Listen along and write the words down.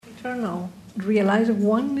eternal. Realize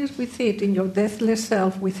oneness with it in your deathless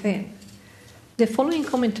self within. The following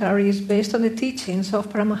commentary is based on the teachings of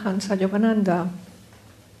Paramahansa Yogananda.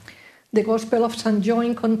 The Gospel of St.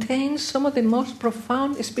 John contains some of the most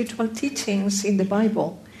profound spiritual teachings in the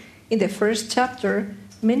Bible. In the first chapter,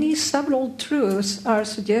 many subtle truths are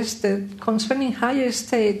suggested concerning higher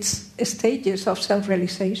stages of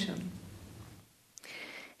self-realization.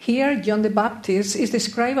 Here, John the Baptist is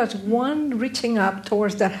described as one reaching up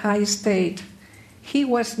towards that high state. He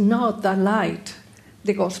was not the light,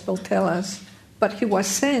 the Gospel tells us, but he was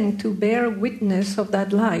sent to bear witness of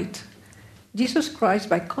that light. Jesus Christ,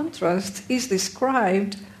 by contrast, is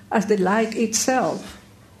described as the light itself.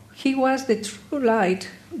 He was the true light,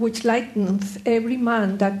 which lighteneth every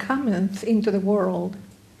man that cometh into the world.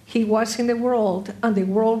 He was in the world, and the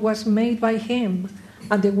world was made by him,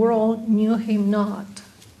 and the world knew him not.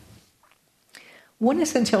 One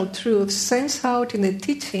essential truth stands out in the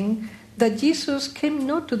teaching that Jesus came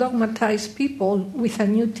not to dogmatize people with a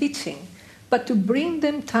new teaching, but to bring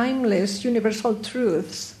them timeless, universal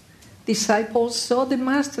truths. Disciples saw the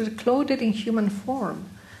Master clothed in human form,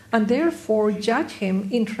 and therefore judged him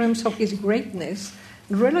in terms of his greatness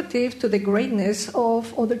relative to the greatness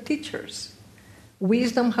of other teachers.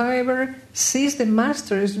 Wisdom, however, sees the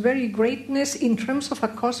Master's very greatness in terms of a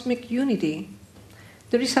cosmic unity.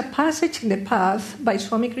 There is a passage in the Path by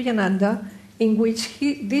Swami Kriyananda in which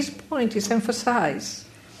this point is emphasized.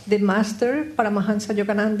 The Master, Paramahansa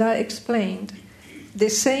Yogananda, explained, "The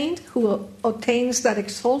saint who attains that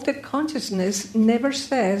exalted consciousness never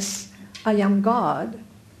says, 'I am God,'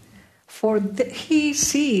 for he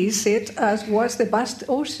sees it as was the vast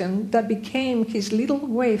ocean that became his little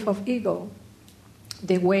wave of ego.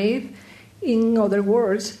 The wave, in other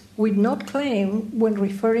words, would not claim, when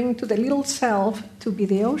referring to the little self, to be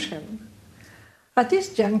the ocean." At this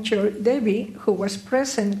juncture, Devi, who was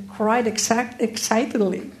present, cried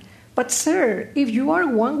excitedly, "But sir, if you are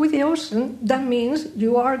one with the ocean, that means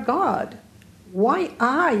you are God." "Why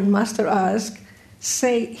I," Master asked,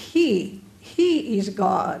 "say he is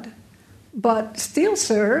God. But still,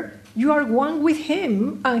 sir, you are one with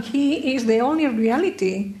him, and he is the only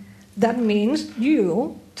reality. That means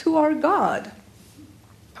you too are God."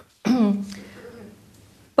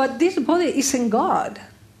 "But this body isn't God.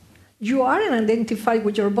 You aren't identified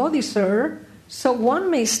with your body, sir, so one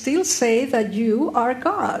may still say that you are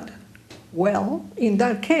God." "Well, in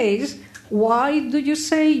that case, why do you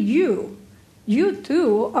say you? You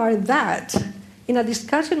too are that. In a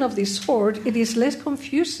discussion of this sort, it is less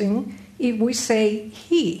confusing if we say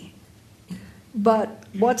he. But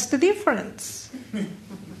what's the difference?"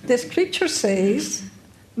 The scripture says,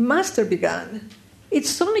 Master began.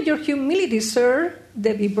 "It's only your humility, sir,"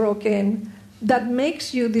 Devi broke in, "that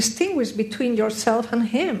makes you distinguish between yourself and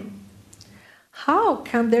him." "How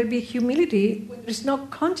can there be humility when there is no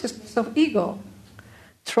consciousness of ego?"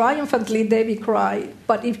 Triumphantly, Devi cried,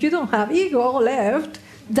 "But if you don't have ego left,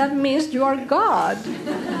 that means you are God."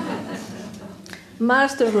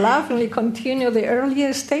 Master laughingly continued the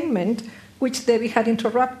earlier statement, which Devi had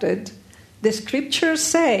interrupted. "The scriptures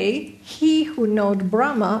say, 'He who knows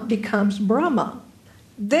Brahma becomes Brahma.'"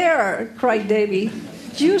 "There," cried Devi,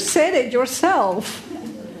 "you said it yourself."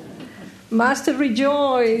 Master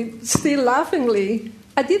rejoined, still laughingly,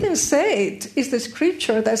 "I didn't say it. It's the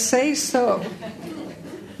scripture that says so."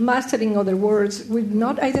 Master, in other words, would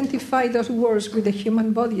not identify those words with the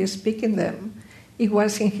human body speaking them. It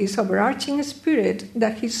was in his overarching spirit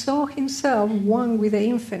that he saw himself one with the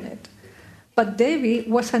infinite. But Devi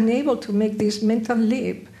was unable to make this mental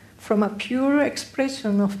leap from a pure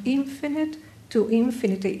expression of infinite to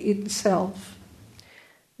infinity itself.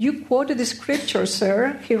 "You quoted the scripture,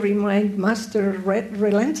 sir," he reminded Master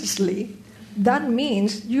relentlessly. "That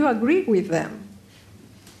means you agree with them."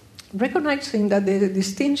 Recognizing that the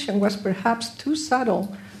distinction was perhaps too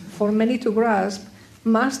subtle for many to grasp,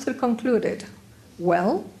 Master concluded,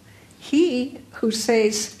 "Well, he who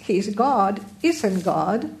says he is God isn't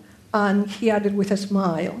God," and he added with a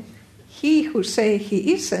smile, "He who says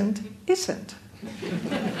he isn't.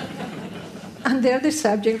 And there the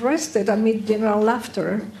subject rested amid general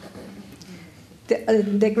laughter.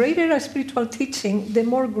 The greater a spiritual teaching, the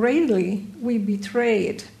more greatly we betray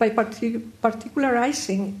it by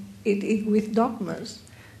particularizing it with dogmas.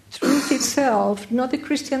 Truth itself, not the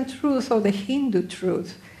Christian truth or the Hindu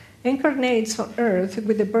truth, incarnates on earth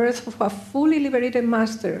with the birth of a fully liberated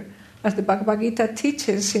Master, as the Bhagavad Gita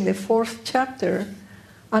teaches in the 4th chapter,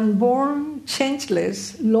 "Unborn,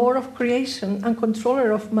 changeless, Lord of creation and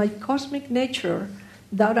controller of my cosmic nature,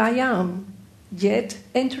 that I am, yet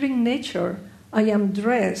entering nature, I am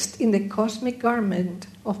dressed in the cosmic garment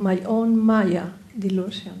of my own Maya,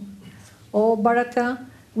 delusion. O Bharata,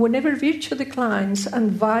 whenever virtue declines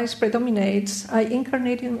and vice predominates, I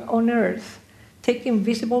incarnate on earth, taking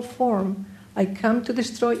visible form. I come to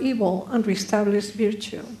destroy evil and reestablish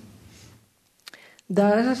virtue.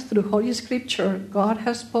 Thus, through Holy Scripture, God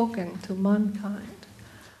has spoken to mankind.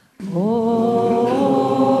 Om, Om,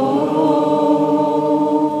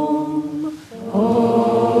 Om.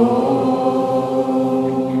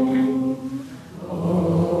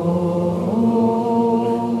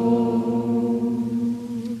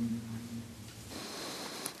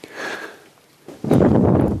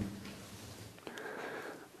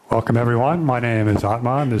 Welcome, everyone. My name is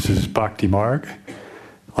Atman. This is Bhakti Marg.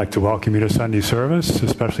 I'd like to welcome you to Sunday service,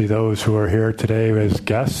 especially those who are here today as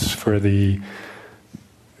guests for the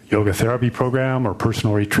yoga therapy program or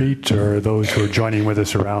personal retreat, or those who are joining with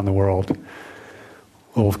us around the world.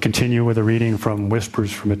 We'll continue with a reading from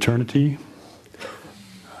Whispers from Eternity,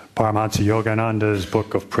 Paramahansa Yogananda's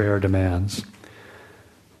Book of Prayer Demands.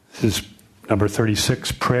 This is number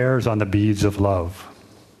 36, Prayers on the Beads of Love.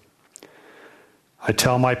 I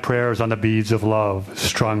tell my prayers on the beads of love,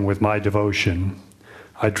 strung with my devotion.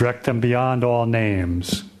 I direct them beyond all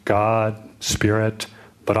names, God, Spirit,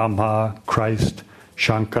 Brahma, Christ,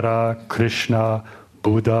 Shankara, Krishna,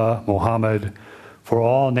 Buddha, Muhammad, for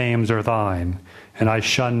all names are thine, and I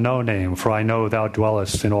shun no name, for I know thou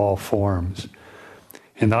dwellest in all forms.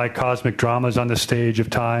 In thy cosmic dramas on the stage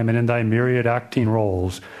of time, and in thy myriad acting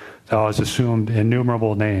roles, thou hast assumed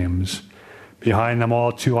innumerable names. Behind them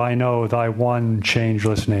all too I know thy one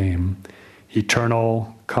changeless name,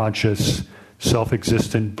 eternal, conscious,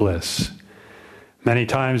 self-existent bliss. Many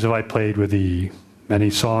times have I played with thee,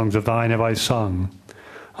 many songs of thine have I sung.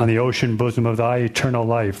 On the ocean bosom of thy eternal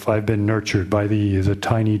life, I've been nurtured by thee as a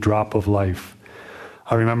tiny drop of life.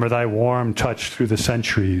 I remember thy warm touch through the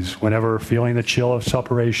centuries, whenever, feeling the chill of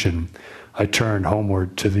separation, I turned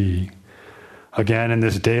homeward to thee. Again, in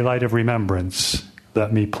this daylight of remembrance,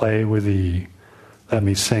 let me play with thee, let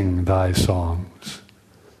me sing thy songs.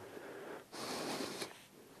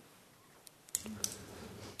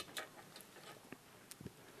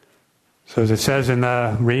 So as it says in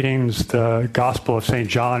the readings, the Gospel of St.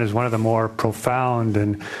 John is one of the more profound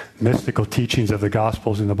and mystical teachings of the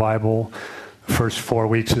Gospels in the Bible. The first 4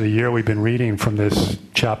 weeks of the year we've been reading from this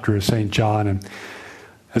chapter of St. John. And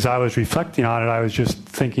as I was reflecting on it, I was just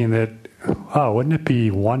thinking that, oh, wouldn't it be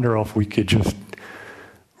wonderful if we could just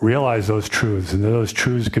realize those truths, and those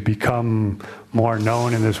truths could become more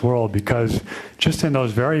known in this world, because just in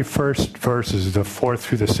those very first verses, the 4th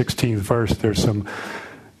through the 16th verse, there's some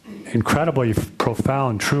incredibly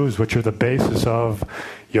profound truths which are the basis of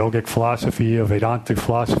yogic philosophy, of Vedantic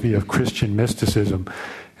philosophy, of Christian mysticism.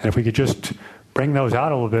 And if we could just bring those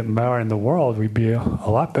out a little bit more in the world, we'd be a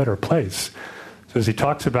lot better place. So as he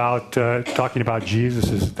talks about, talking about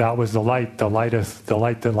Jesus, as that was the light that lighteth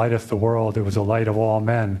the world. It was the light of all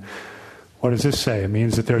men. What does this say? It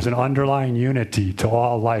means that there's an underlying unity to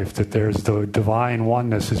all life, that there's the divine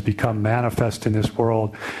oneness has become manifest in this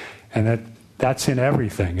world, and that's in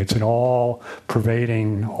everything. It's in all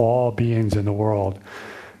pervading all beings in the world.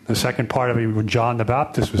 The second part of it, when John the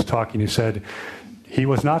Baptist was talking, he said, he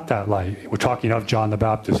was not that light. We're talking of John the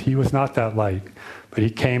Baptist. He was not that light, but he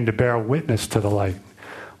came to bear witness to the light.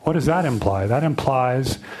 What does that imply? That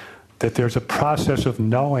implies that there's a process of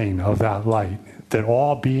knowing of that light, that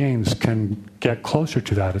all beings can get closer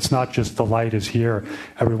to that. It's not just the light is here,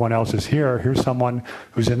 everyone else is here. Here's someone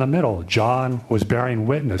who's in the middle. John was bearing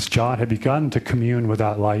witness. John had begun to commune with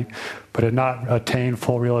that light, but had not attained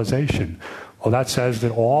full realization. Well, that says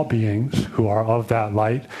that all beings who are of that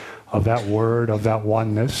light, of that word, of that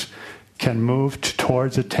oneness, can move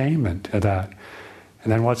towards attainment of that.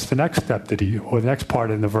 And then what's the next step or the next part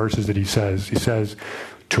in the verses that he says? He says,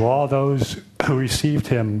 to all those who received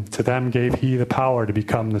him, to them gave he the power to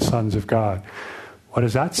become the sons of God. What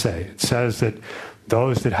does that say? It says that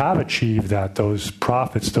those that have achieved that, those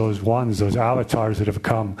prophets, those ones, those avatars that have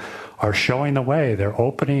come, are showing the way. They're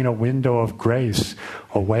opening a window of grace,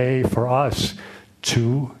 a way for us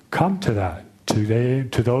to come to that.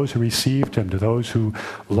 To those who received him, to those who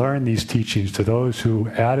learned these teachings, to those who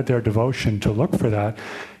added their devotion to look for that,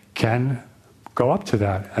 can go up to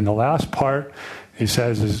that. And the last part, he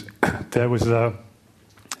says, is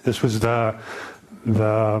this was the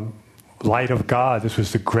light of God. This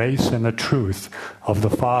was the grace and the truth of the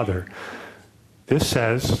Father. This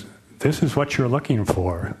says, this is what you're looking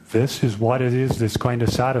for. This is what it is that's going to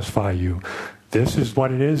satisfy you. This is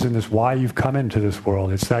what it is, and this is why you've come into this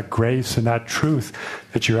world. It's that grace and that truth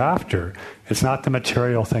that you're after. It's not the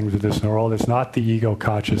material things of this world. It's not the ego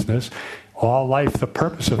consciousness. All life, the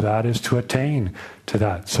purpose of that is to attain to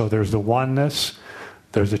that. So there's the oneness,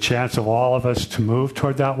 There's a chance of all of us to move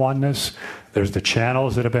toward that oneness. There's the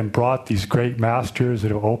channels that have been brought, these great masters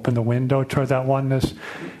that have opened the window toward that oneness.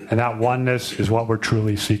 And that oneness is what we're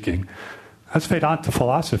truly seeking. That's Vedanta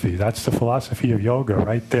philosophy. That's the philosophy of yoga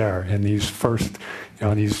right there in these first,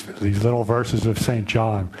 these little verses of St.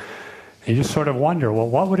 John. And you just sort of wonder, well,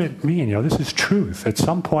 what would it mean? This is truth. At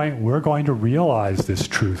some point, we're going to realize this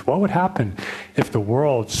truth. What would happen if the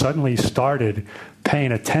world suddenly started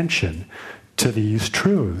paying attention to these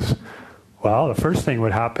truths? Well, the first thing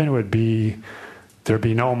would happen would be there'd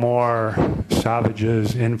be no more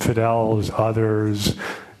savages, infidels, others,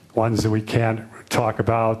 ones that we can't talk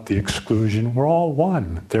about, the exclusion. We're all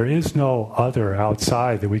one. There is no other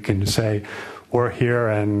outside that we can say, we're here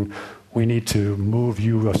and we need to move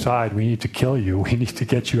you aside. We need to kill you. We need to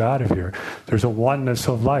get you out of here. There's a oneness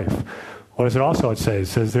of life. What does it also say? It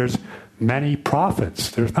says there's many prophets.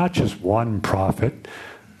 There's not just one prophet.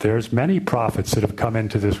 There's many prophets that have come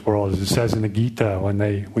into this world. As it says in the Gita,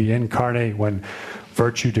 when we incarnate, when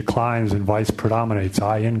virtue declines and vice predominates,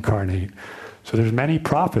 I incarnate. So there's many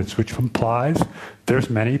prophets, which implies there's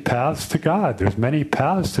many paths to God. There's many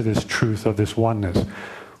paths to this truth of this oneness.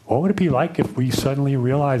 What would it be like if we suddenly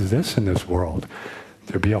realized this in this world?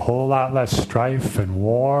 There'd be a whole lot less strife and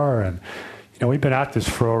war. And, we've been at this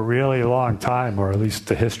for a really long time, or at least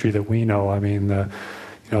the history that we know. I mean, the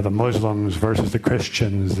Muslims versus the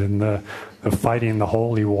Christians, and the fighting, the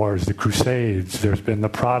holy wars, the Crusades. There's been the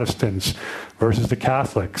Protestants versus the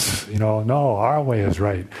Catholics. No, our way is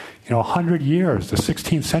right. 100 years, the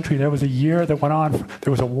 16th century, there was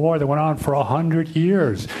a war that went on for 100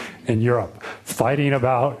 years in Europe, fighting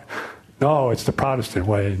about, no, it's the Protestant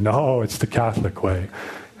way, no, it's the Catholic way.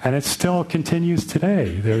 And it still continues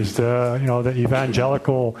today. There's the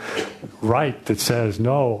evangelical right that says,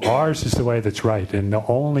 no, ours is the way that's right, and the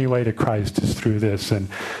only way to Christ is through this. And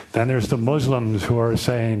then there's the Muslims who are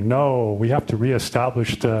saying, no, we have to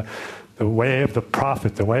reestablish the way of the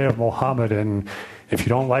Prophet, the way of Muhammad, and if you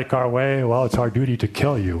don't like our way, well, it's our duty to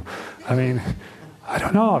kill you. I mean, I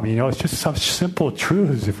don't know. I mean, it's just such simple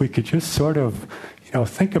truths. If we could just sort of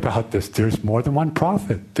think about this. There's more than one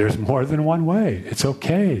prophet. There's more than one way. It's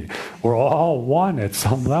okay. We're all one at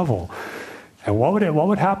some level. And what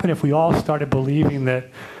would happen if we all started believing that,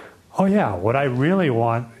 oh yeah, what I really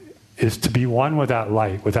want is to be one with that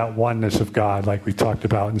light, with that oneness of God, like we talked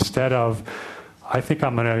about, instead of, I think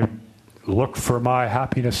I'm going to look for my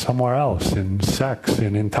happiness somewhere else, in sex,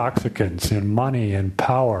 in intoxicants, in money, in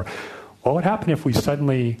power. What would happen if we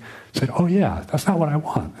suddenly said, oh yeah, that's not what I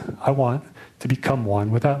want. I want to become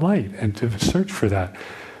one with that light and to search for that.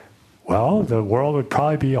 Well, the world would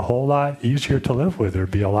probably be a whole lot easier to live with.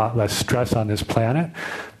 There'd be a lot less stress on this planet.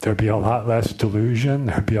 There'd be a lot less delusion.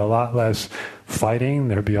 There'd be a lot less fighting.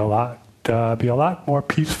 There'd be a lot more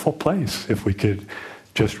peaceful place if we could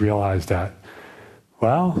just realize that.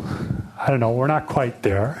 Well, I don't know. We're not quite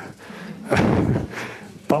there,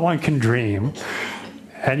 but one can dream.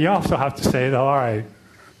 And you also have to say, though,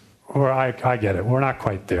 all right, I get it. We're not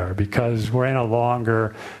quite there because we're in a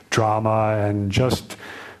longer drama, and just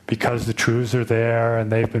because the truths are there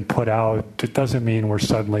and they've been put out, it doesn't mean we're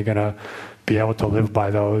suddenly going to be able to live by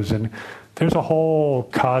those. And there's a whole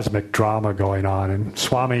cosmic drama going on. And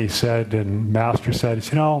Swami said, and Master said,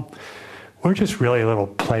 we're just really little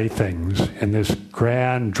playthings in this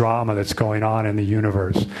grand drama that's going on in the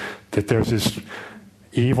universe. That there's this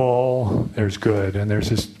evil, there's good, and there's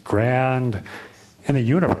this grand, in the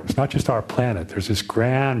universe, not just our planet, there's this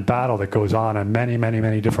grand battle that goes on many, many,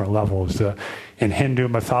 many different levels. In Hindu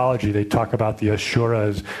mythology, they talk about the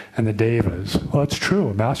Asuras and the Devas. Well, it's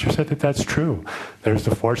true. Master said that that's true. There's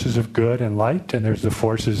the forces of good and light, and there's the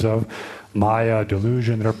forces of Maya,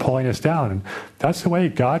 delusion, that are pulling us down. And that's the way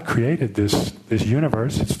God created this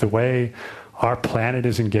universe. It's the way our planet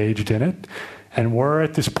is engaged in it. And we're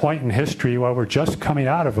at this point in history where we're just coming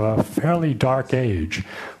out of a fairly dark age,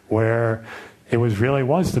 where it really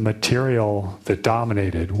was the material that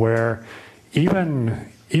dominated, where even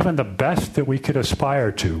the best that we could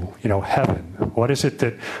aspire to, heaven. What is it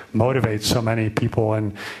that motivates so many people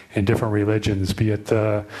in different religions, be it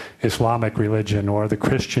the Islamic religion or the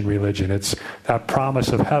Christian religion? It's that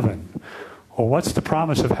promise of heaven. Well, what's the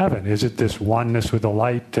promise of heaven? Is it this oneness with the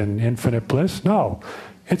light and infinite bliss? No.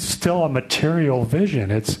 It's still a material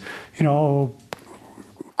vision. It's,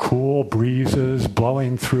 cool breezes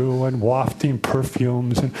blowing through and wafting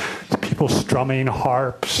perfumes and people strumming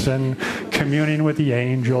harps and communing with the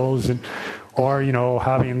angels, or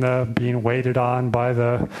being waited on by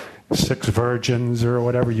the 6 virgins or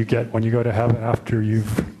whatever you get when you go to heaven after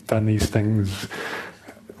you've done these things,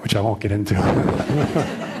 which I won't get into.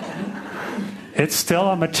 it's still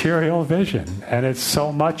a material vision. And it's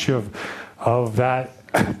so much of that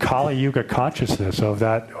Kali Yuga consciousness, of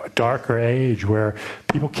that darker age where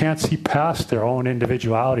people can't see past their own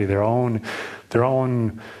individuality, their own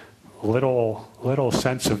little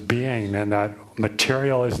sense of being, and that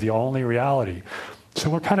material is the only reality. So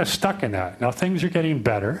we're kind of stuck in that. Now things are getting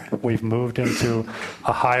better. We've moved into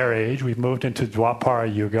a higher age. We've moved into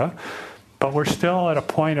Dwapara Yuga. But we're still at a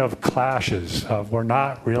point of clashes. We're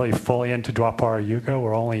not really fully into Dwapara Yuga.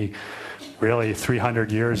 We're only really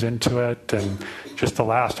 300 years into it. And just the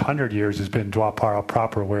last 100 years has been Dwapara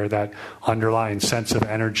proper, where that underlying sense of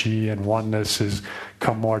energy and oneness has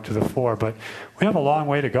come more to the fore. But we have a long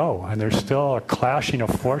way to go. And there's still a clashing of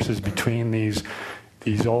forces between these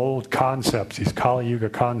old concepts, these Kali Yuga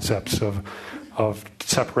concepts of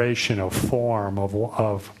separation, of form,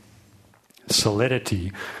 of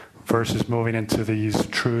solidity, versus moving into these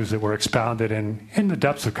truths that were expounded in the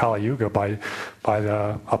depths of Kali Yuga by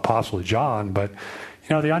the Apostle John. But,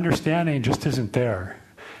 the understanding just isn't there.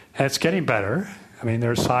 And it's getting better. I mean,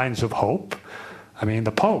 there are signs of hope. I mean,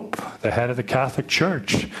 the Pope, the head of the Catholic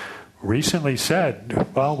Church, recently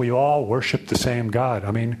said, well, we all worship the same God.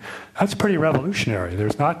 I mean, that's pretty revolutionary.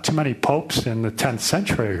 There's not too many popes in the 10th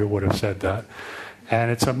century who would have said that.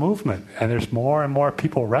 And it's a movement. And there's more and more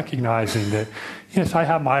people recognizing that, yes, I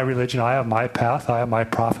have my religion, I have my path, I have my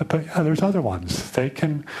prophet, but yeah, there's other ones.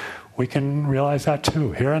 We can realize that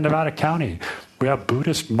too. Here in Nevada County, we have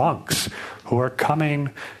Buddhist monks who are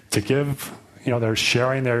coming to give, they're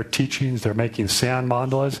sharing their teachings, they're making sand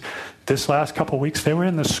mandalas. This last couple of weeks, they were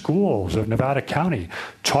in the schools of Nevada County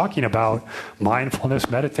talking about mindfulness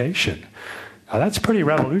meditation. Now, that's pretty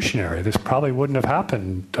revolutionary. This probably wouldn't have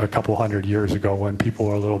happened a couple hundred years ago when people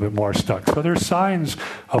were a little bit more stuck. So there's signs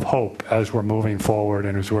of hope as we're moving forward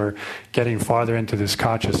and as we're getting farther into this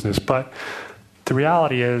consciousness. But the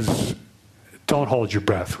reality is, don't hold your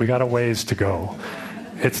breath. We got a ways to go.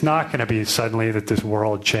 It's not going to be suddenly that this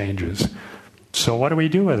world changes. So what do we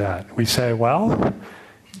do with that? We say, well,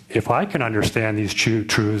 if I can understand these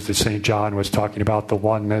truths that St. John was talking about, the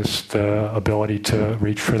oneness, the ability to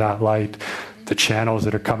reach for that light, the channels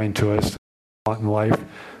that are coming to us in life,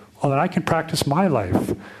 well, then I can practice my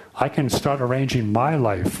life. I can start arranging my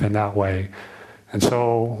life in that way. And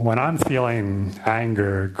so when I'm feeling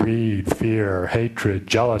anger, greed, fear, hatred,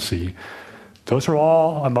 jealousy, those are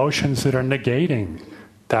all emotions that are negating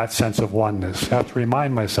that sense of oneness. I have to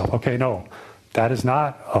remind myself, okay, no, that is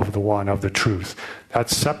not of the one, of the truth.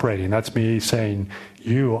 That's separating. That's me saying,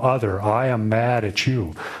 you, other, I am mad at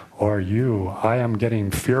you. Or you, I am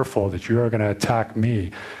getting fearful that you are going to attack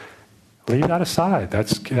me. Leave that aside.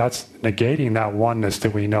 That's negating that oneness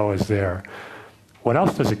that we know is there. What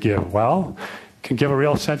else does it give? Well, it can give a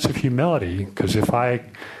real sense of humility, because if I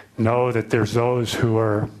know that there's those who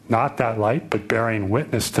are not that light but bearing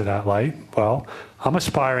witness to that light, well, I'm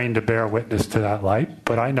aspiring to bear witness to that light,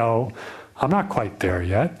 but I know I'm not quite there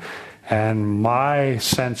yet. And my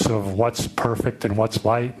sense of what's perfect and what's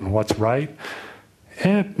light and what's right,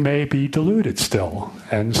 it may be diluted still.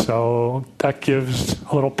 And so that gives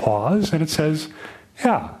a little pause, and it says,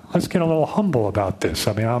 yeah, let's get a little humble about this.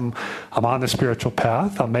 I mean, I'm on the spiritual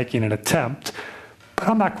path, I'm making an attempt, but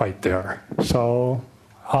I'm not quite there. So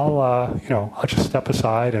I'll just step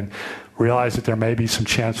aside and realize that there may be some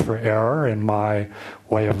chance for error in my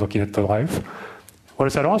way of looking at the life. What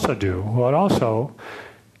does that also do? Well, it also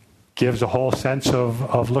gives a whole sense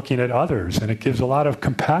of looking at others, and it gives a lot of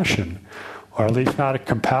compassion, or at least not a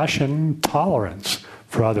compassion, tolerance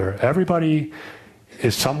for other. Everybody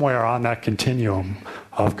is somewhere on that continuum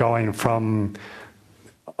of going from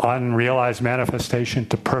unrealized manifestation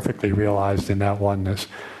to perfectly realized in that oneness.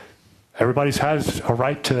 Everybody has a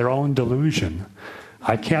right to their own delusion.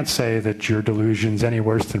 I can't say that your delusion's any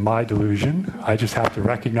worse than my delusion. I just have to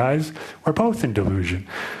recognize we're both in delusion.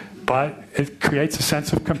 But it creates a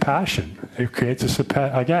sense of compassion. It creates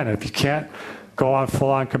again, if you can't go on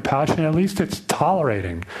full-on compassion, at least it's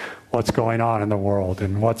tolerating what's going on in the world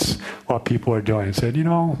and what people are doing. It said,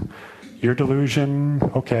 your delusion,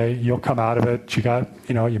 okay, you'll come out of it.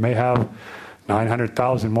 You may have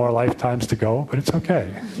 900,000 more lifetimes to go, but it's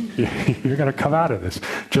okay. You're going to come out of this,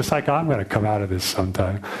 just like I'm going to come out of this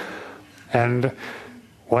sometime. And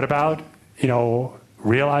what about,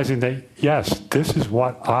 realizing that, yes, this is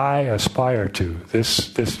what I aspire to,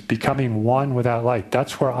 this becoming one with that light.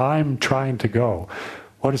 That's where I'm trying to go.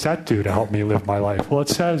 What does that do to help me live my life? Well, it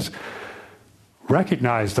says,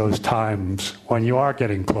 recognize those times when you are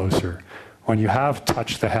getting closer, when you have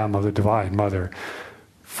touched the hem of the Divine Mother.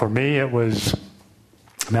 For me, it was,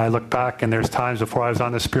 I look back and there's times before I was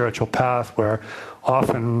on the spiritual path where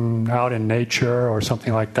often out in nature or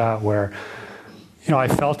something like that, where I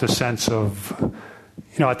felt a sense of,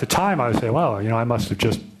 at the time I would say, well, I must have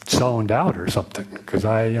just zoned out or something, because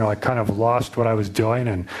I kind of lost what I was doing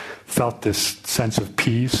and felt this sense of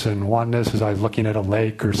peace and oneness as I was looking at a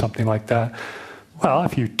lake or something like that. Well,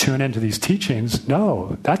 if you tune into these teachings,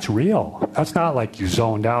 no, that's real. That's not like you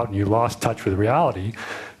zoned out and you lost touch with reality.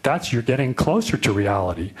 That's you're getting closer to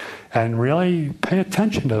reality. And really pay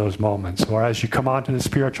attention to those moments. Or as you come onto the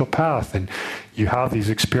spiritual path and you have these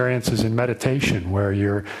experiences in meditation where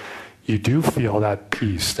you do feel that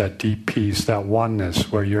peace, that deep peace, that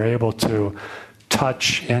oneness, where you're able to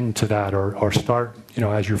touch into that or start,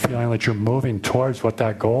 as you're feeling that you're moving towards what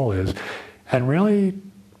that goal is, and really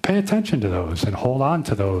pay attention to those and hold on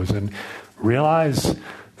to those and realize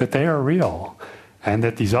that they are real, and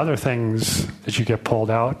that these other things that you get pulled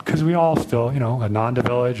out, because we all still, Ananda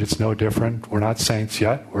Village, it's no different. We're not saints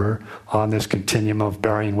yet. We're on this continuum of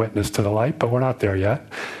bearing witness to the light, but we're not there yet.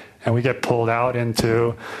 And we get pulled out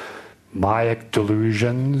into Mayic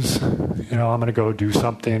delusions. I'm going to go do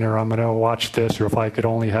something, or I'm going to watch this, or if I could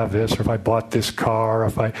only have this, or if I bought this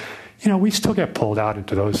car, we still get pulled out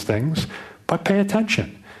into those things, but pay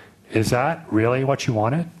attention. Is that really what you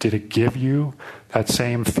wanted? Did it give you that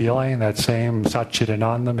same feeling, that same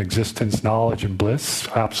Satchidanandam, existence, knowledge, and bliss,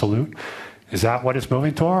 absolute? Is that what it's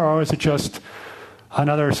moving toward, or is it just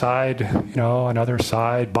another side,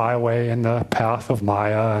 byway in the path of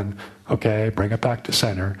Maya, and okay, bring it back to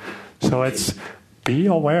center? So it's be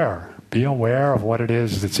aware of what it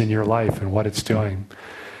is that's in your life and what it's doing.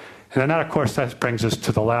 And then that, of course, that brings us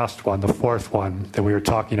to the last one, the fourth one that we were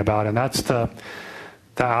talking about, and that's the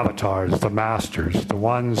avatars, the masters, the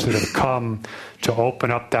ones that have come to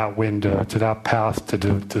open up that window to that path to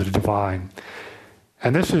the divine.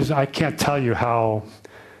 And this is, I can't tell you how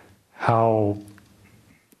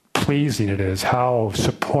pleasing it is, how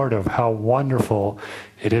supportive, how wonderful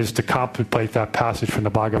it is to contemplate that passage from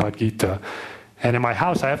the Bhagavad Gita. And in my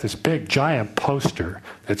house, I have this big, giant poster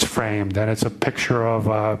that's framed, and it's a picture of,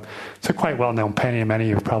 it's a quite well-known painting, many of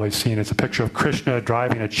you have probably seen. It's a picture of Krishna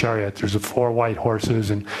driving a chariot. There's 4 white horses,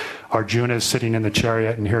 and Arjuna is sitting in the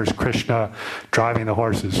chariot, and here's Krishna driving the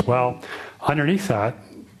horses. Well, underneath that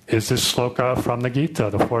is this sloka from the Gita,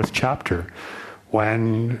 the 4th chapter.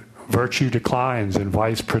 When virtue declines and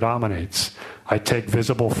vice predominates, I take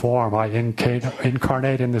visible form, I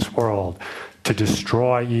incarnate in this world to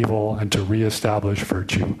destroy evil and to reestablish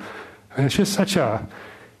virtue. And it's just it's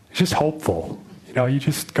just hopeful. You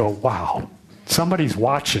just go, wow, somebody's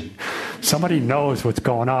watching. Somebody knows what's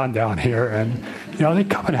going on down here, and, they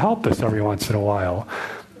come and help us every once in a while.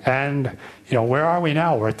 And, where are we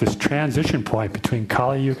now? We're at this transition point between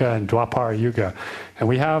Kali Yuga and Dwapara Yuga. And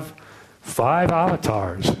we have 5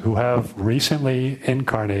 avatars who have recently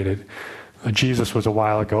incarnated. Jesus was a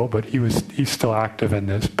while ago, but he's still active in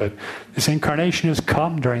this. But this incarnation has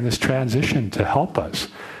come during this transition to help us.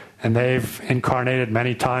 And they've incarnated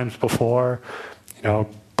many times before.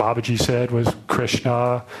 Babaji said was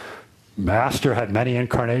Krishna. Master had many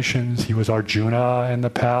incarnations. He was Arjuna in the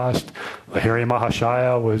past. Lahiri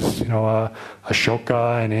Mahashaya was,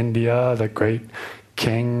 Ashoka in India, the great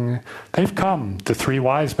king. They've come, the 3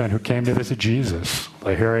 wise men who came to visit Jesus.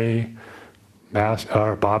 Lahiri,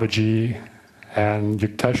 Babaji, and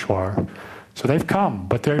Yukteswar. So they've come,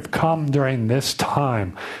 but they've come during this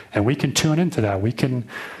time, and we can tune into that. We can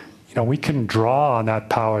draw on that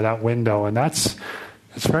power, that window, and it's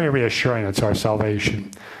very reassuring. It's our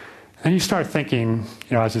salvation. And you start thinking,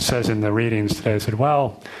 as it says in the readings today, it said,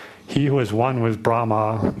 well, he who is one with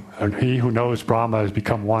Brahma, or he who knows Brahma has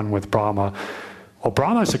become one with Brahma. Well,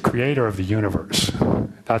 Brahma is the creator of the universe.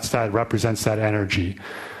 That represents that energy.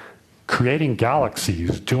 Creating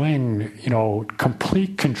galaxies, doing,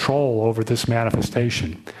 complete control over this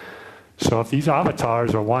manifestation. So if these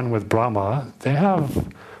avatars are one with Brahma, they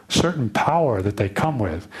have certain power that they come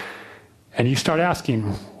with. And you start asking,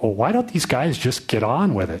 well, why don't these guys just get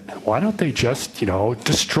on with it? Why don't they just,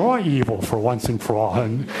 destroy evil for once and for all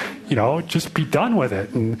and, just be done with it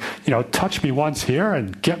and, touch me once here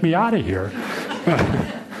and get me out of here?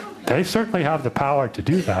 They certainly have the power to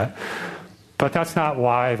do that. But that's not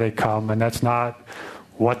why they come, and that's not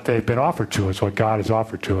what they've been offered to us, what God has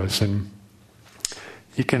offered to us. And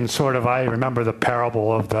you can I remember the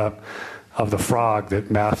parable of the frog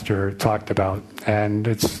that Master talked about. And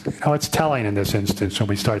it's telling in this instance when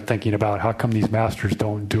we start thinking about how come these masters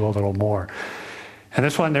don't do a little more. And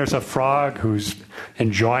this one, there's a frog who's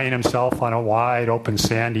enjoying himself on a wide open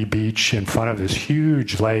sandy beach in front of this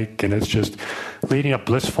huge lake, and it's just leading a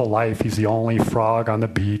blissful life. He's the only frog on the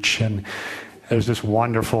beach, and there's this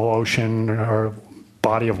wonderful ocean or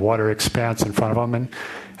body of water expanse in front of him. And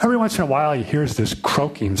every once in a while he hears this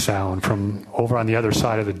croaking sound from over on the other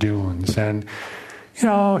side of the dunes. And,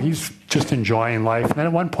 he's just enjoying life. And then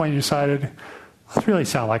at one point he decided, those really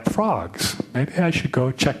sound like frogs. Maybe I should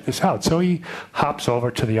go check this out. So he hops over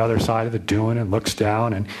to the other side of the dune and looks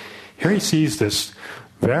down. And here he sees this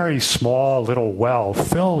very small little well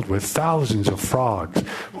filled with thousands of frogs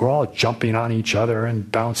who are all jumping on each other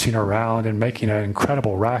and bouncing around and making an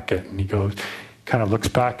incredible racket. And he kind of looks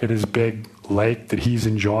back at his big lake that he's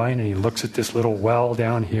enjoying, and he looks at this little well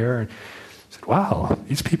down here and said, wow,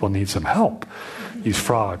 these people need some help, these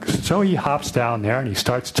frogs. So he hops down there and he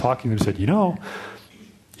starts talking to them and said,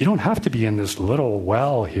 you don't have to be in this little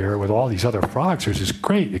well here with all these other frogs. There's this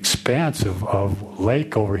great expanse of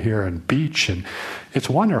lake over here and beach, and it's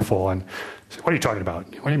wonderful. And I said, what are you talking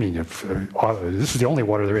about? What do you mean? This is the only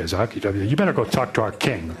water there is. You better go talk to our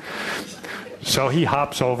king. So he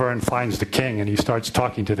hops over and finds the king, and he starts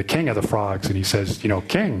talking to the king of the frogs, and he says,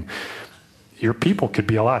 king, your people could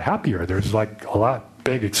be a lot happier. There's like a lot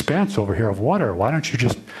big expanse over here of water. Why don't you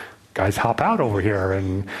just guys hop out over here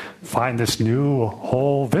and find this new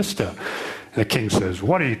whole vista? And the king says,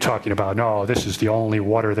 what are you talking about? No, this is the only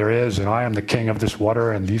water there is, and I am the king of this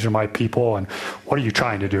water, and these are my people, and what are you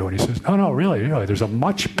trying to do? And he says, no, really, there's a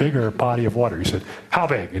much bigger body of water. He said, how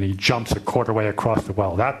big? And he jumps a quarter way across the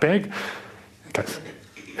well. That big? Because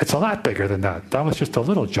it's a lot bigger than that. That was just a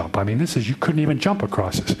little jump. I mean, you couldn't even jump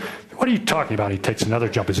across this. What are you talking about? He takes another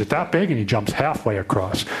jump. Is it that big? And he jumps halfway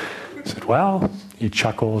across. I said, well, he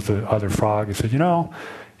chuckles, the other frog. He said,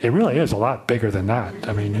 it really is a lot bigger than that.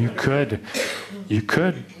 I mean, you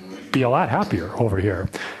could be a lot happier over here.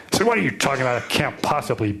 I said, what are you talking about? It can't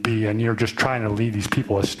possibly be, and you're just trying to lead these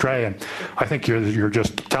people astray, and I think you're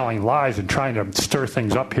just telling lies and trying to stir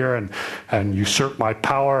things up here and usurp my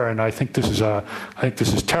power, and I think this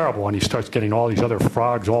is terrible. And he starts getting all these other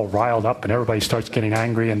frogs all riled up, and everybody starts getting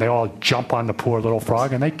angry, and they all jump on the poor little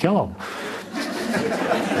frog, and they kill him.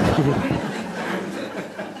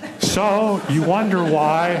 So you wonder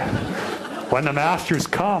why, when the masters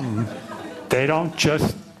come, they don't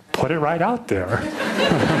just put it right out there.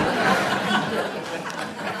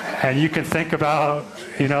 And you can think about,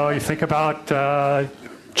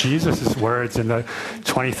 Jesus' words in the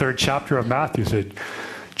 23rd chapter of Matthew. Said,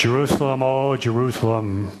 Jerusalem, O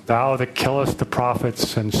Jerusalem, thou that killest the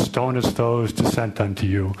prophets and stonest those that sent unto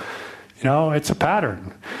you. It's a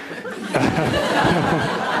pattern.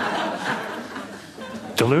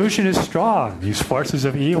 Delusion is strong. These forces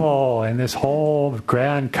of evil and this whole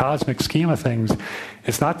grand cosmic scheme of things,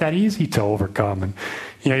 it's not that easy to overcome. And,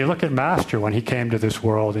 you look at Master when he came to this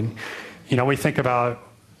world, and, we think about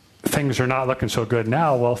things are not looking so good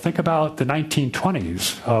now. Well, think about the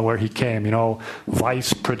 1920s where he came.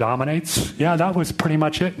 Vice predominates. Yeah, that was pretty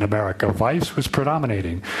much it in America. Vice was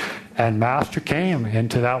predominating. And Master came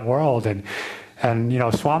into that world. And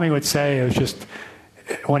Swami would say it was just,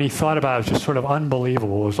 when he thought about it, it was just sort of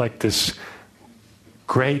unbelievable. It was like this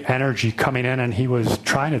great energy coming in, and he was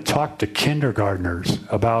trying to talk to kindergartners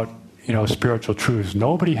about, spiritual truths.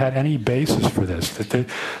 Nobody had any basis for this.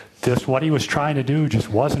 This what he was trying to do just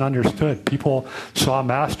wasn't understood. People saw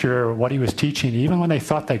Master, what he was teaching, even when they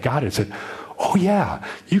thought they got it, said, oh yeah,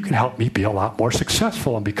 you can help me be a lot more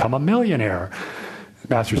successful and become a millionaire.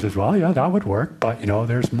 Master says, well, yeah, that would work, but,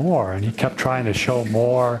 there's more. And he kept trying to show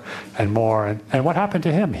more and more. And what happened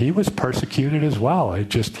to him? He was persecuted as well.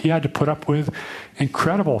 He had to put up with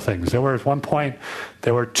incredible things. There was one point,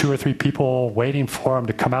 there were 2 or 3 people waiting for him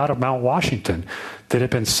to come out of Mount Washington that had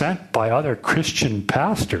been sent by other Christian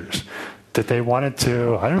pastors that they wanted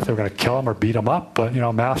to, I don't know if they were going to kill him or beat him up, but,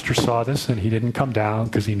 Master saw this and he didn't come down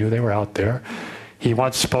because he knew they were out there. He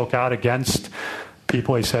once spoke out against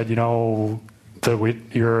people. He said, the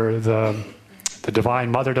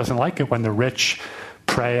Divine Mother doesn't like it when the rich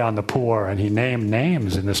prey on the poor, and he named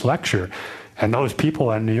names in this lecture. And those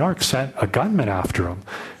people in New York sent a gunman after him.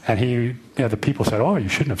 And the people said, oh, you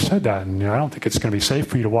shouldn't have said that, and I don't think it's going to be safe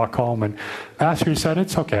for you to walk home. And Master said,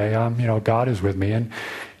 it's okay, God is with me. And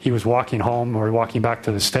he was walking home or walking back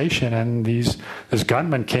to the station, and this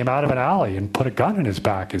gunman came out of an alley and put a gun in his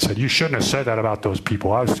back and said, you shouldn't have said that about those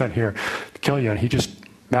people. I was sent here to kill you. And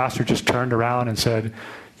Master just turned around and said,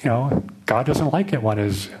 God doesn't like it when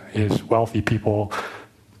his wealthy people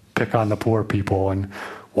pick on the poor people. And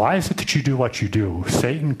why is it that you do what you do?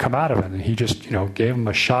 Satan, come out of it. And he just, gave him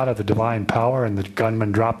a shot of the divine power, and the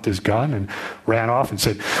gunman dropped his gun and ran off and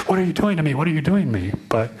said, what are you doing to me? What are you doing to me?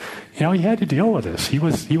 But, he had to deal with this. He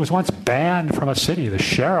was once banned from a city. The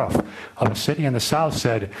sheriff of a city in the south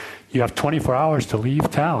said, you have 24 hours to leave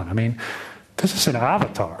town. I mean, this is an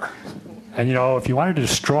avatar. And, if you wanted to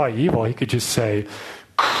destroy evil, he could just say,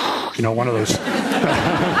 one of those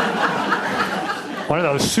One of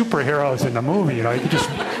those superheroes in the movie, you could just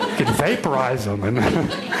vaporize them, and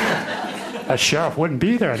that sheriff wouldn't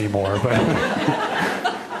be there anymore.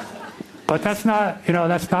 But that's not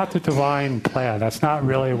the divine plan. That's not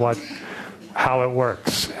really how it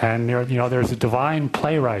works. And there's a divine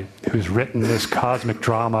playwright who's written this cosmic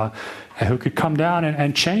drama, and who could come down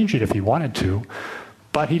and change it if he wanted to,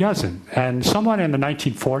 but he doesn't. And someone in the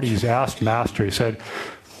 1940s asked Master, he said,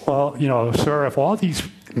 well, sir, if all these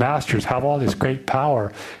masters have all this great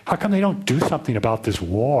power, how come they don't do something about this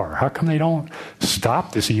war? How come they don't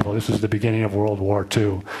stop this evil? This was the beginning of World War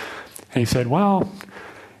II. And he said, well,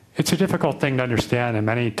 it's a difficult thing to understand, and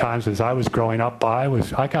many times as I was growing up,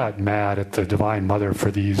 I got mad at the Divine Mother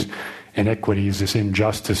for these iniquities, this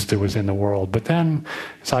injustice that was in the world. But then,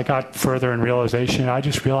 as I got further in realization, I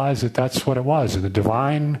just realized that that's what it was. And the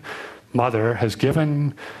Divine Mother has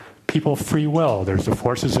given people free will. There's the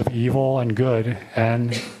forces of evil and good,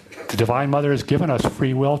 and the Divine Mother has given us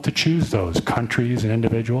free will to choose those, countries and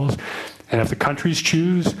individuals. And if the countries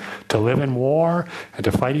choose to live in war and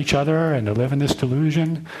to fight each other and to live in this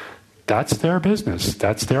delusion, that's their business.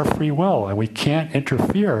 That's their free will. And we can't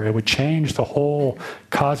interfere. It would change the whole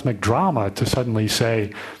cosmic drama to suddenly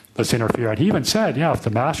say, let's interfere. And he even said, if the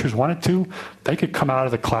masters wanted to, they could come out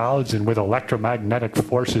of the clouds and with electromagnetic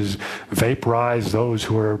forces vaporize those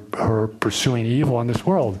who are pursuing evil in this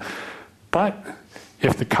world. But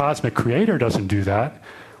if the cosmic creator doesn't do that,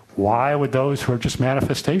 why would those who are just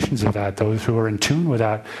manifestations of that, those who are in tune with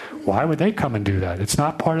that, why would they come and do that? It's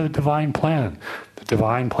not part of the divine plan. The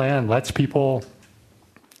divine plan lets people,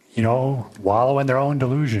 wallow in their own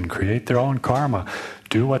delusion, create their own karma,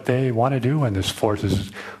 do what they want to do in this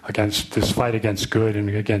forces against this fight against good and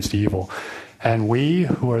against evil. And we,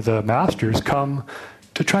 who are the masters, come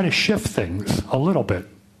to try to shift things a little bit,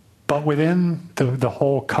 but within the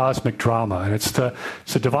whole cosmic drama. And it's the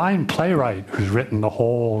divine playwright who's written the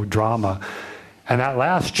whole drama. And that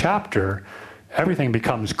last chapter, everything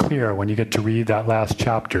becomes clear when you get to read that last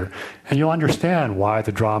chapter. And you'll understand why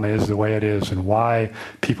the drama is the way it is, and why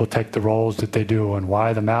people take the roles that they do, and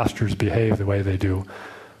why the masters behave the way they do.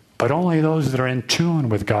 But only those that are in tune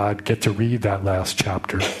with God get to read that last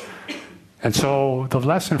chapter. And so the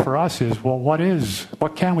lesson for us is, well, what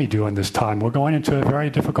can we do in this time? We're going into a very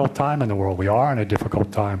difficult time in the world. We are in a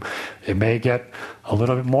difficult time. It may get a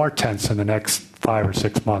little bit more tense in the next 5 or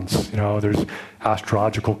 6 months. There's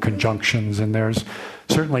astrological conjunctions, and there's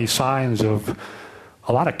certainly signs of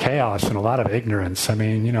a lot of chaos and a lot of ignorance. I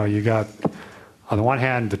mean, you got, on the one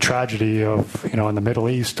hand, the tragedy of, in the Middle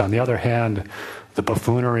East. On the other hand, the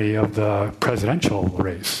buffoonery of the presidential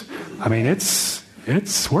race. I mean,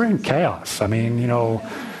 we're in chaos. I mean,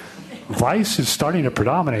 vice is starting to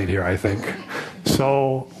predominate here, I think.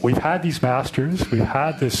 So we've had these masters, we've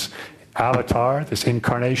had this avatar, this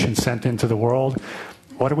incarnation sent into the world.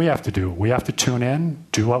 What do we have to do? We have to tune in,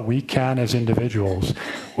 do what we can as individuals.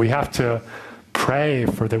 We have to pray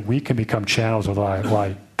for that we can become channels of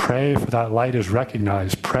light. Pray for that light is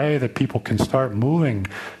recognized. Pray that people can start moving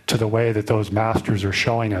to the way that those masters are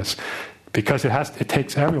showing us. Because it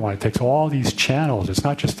takes everyone. It takes all these channels. It's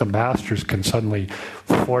not just the masters can suddenly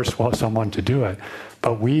force someone to do it.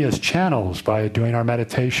 But we as channels, by doing our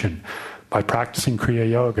meditation, by practicing Kriya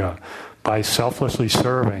Yoga, by selflessly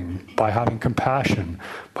serving, by having compassion,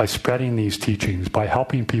 by spreading these teachings, by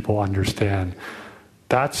helping people understand,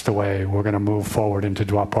 that's the way we're going to move forward into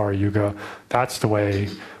Dwapara Yuga. That's the way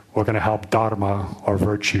we're going to help Dharma, or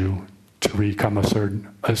virtue, to become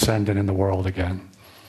ascendant in the world again.